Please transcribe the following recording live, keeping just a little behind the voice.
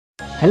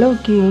Hello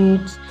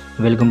kids,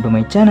 welcome to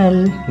my channel.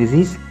 This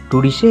is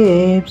 2D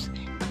shapes: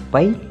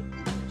 pi,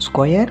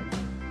 square,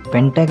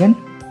 pentagon,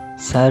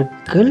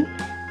 circle,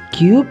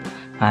 cube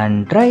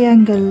and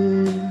triangle.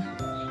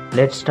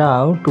 Let's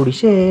draw 2D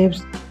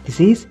shapes.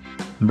 This is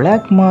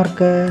black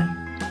marker.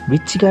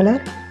 Which color?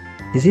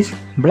 This is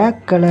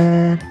black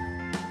color.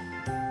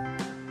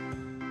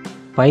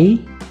 Pi,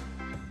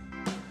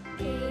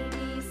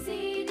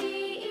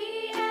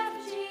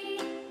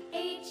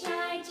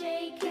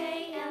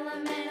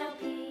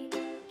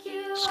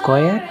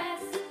 square,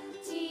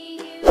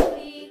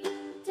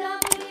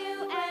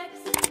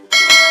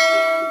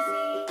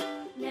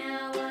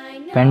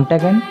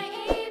 pentagon,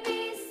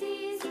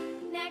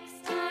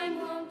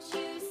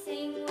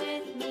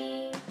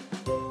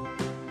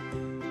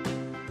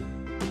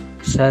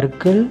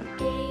 circle,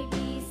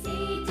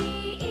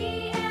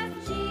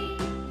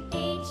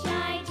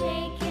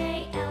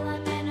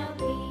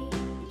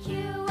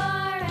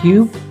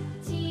 cube,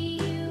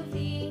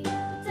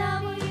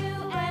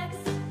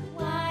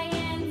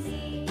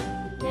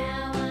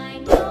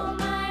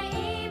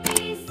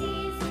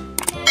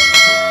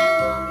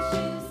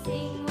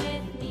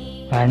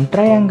 and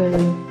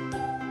triangle.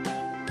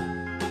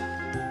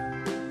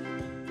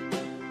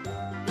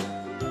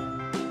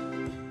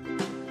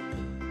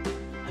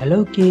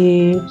 Hello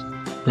kids,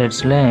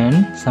 let's learn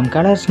some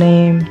colors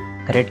name.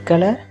 Red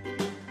color,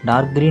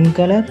 dark green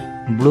color,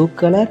 blue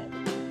color,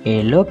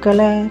 yellow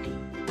color,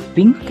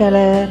 pink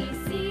color,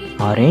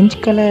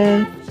 orange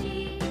color,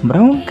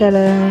 brown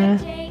color,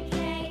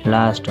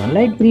 last one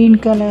light green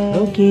color.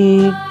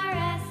 Okay,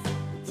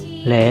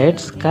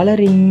 let's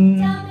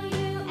coloring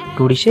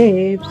 2D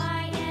shapes.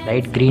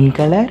 Light green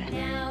color,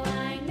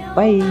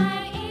 pi,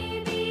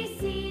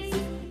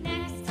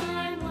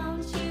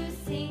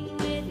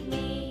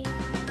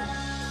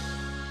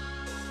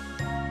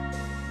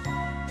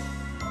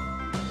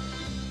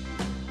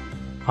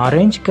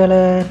 orange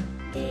color,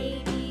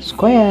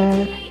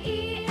 square,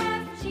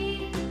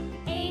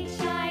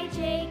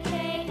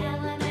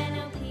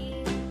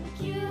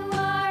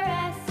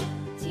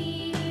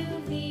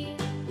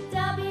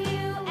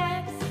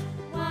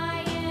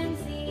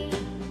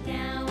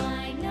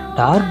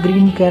 dark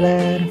green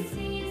color,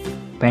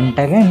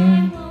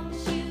 pentagon,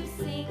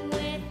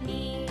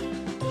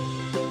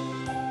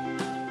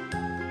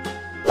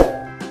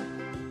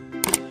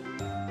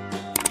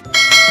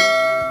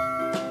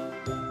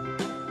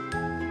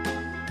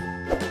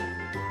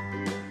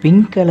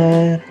 pink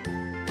color,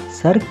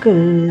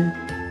 circle,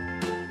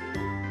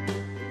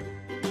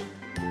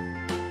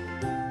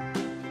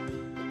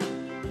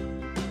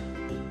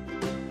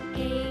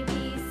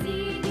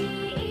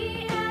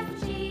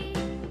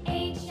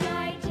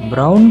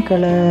 brown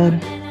color,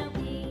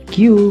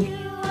 cube,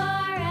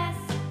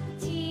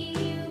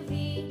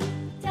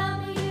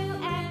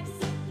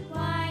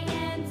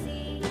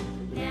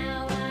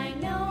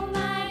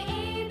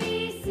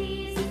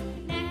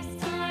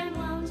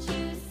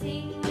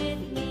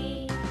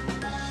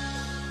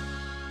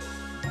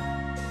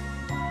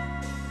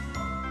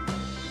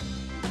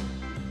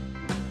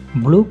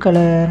 blue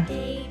color,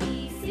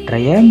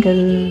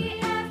 triangle,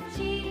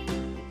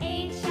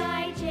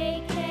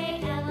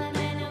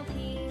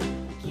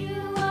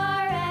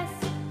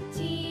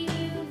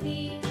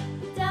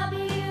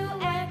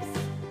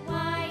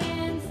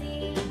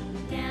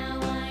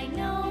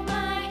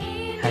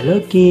 hello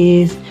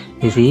kids,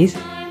 this is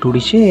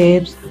 2D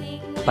shapes: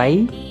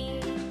 pi,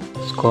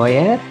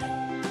 square,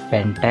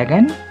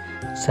 pentagon,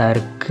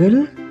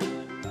 circle,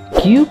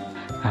 cube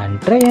and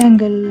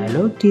triangle.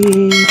 Hello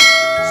kids,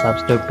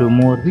 subscribe to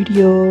more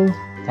video.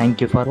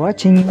 Thank you for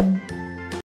watching.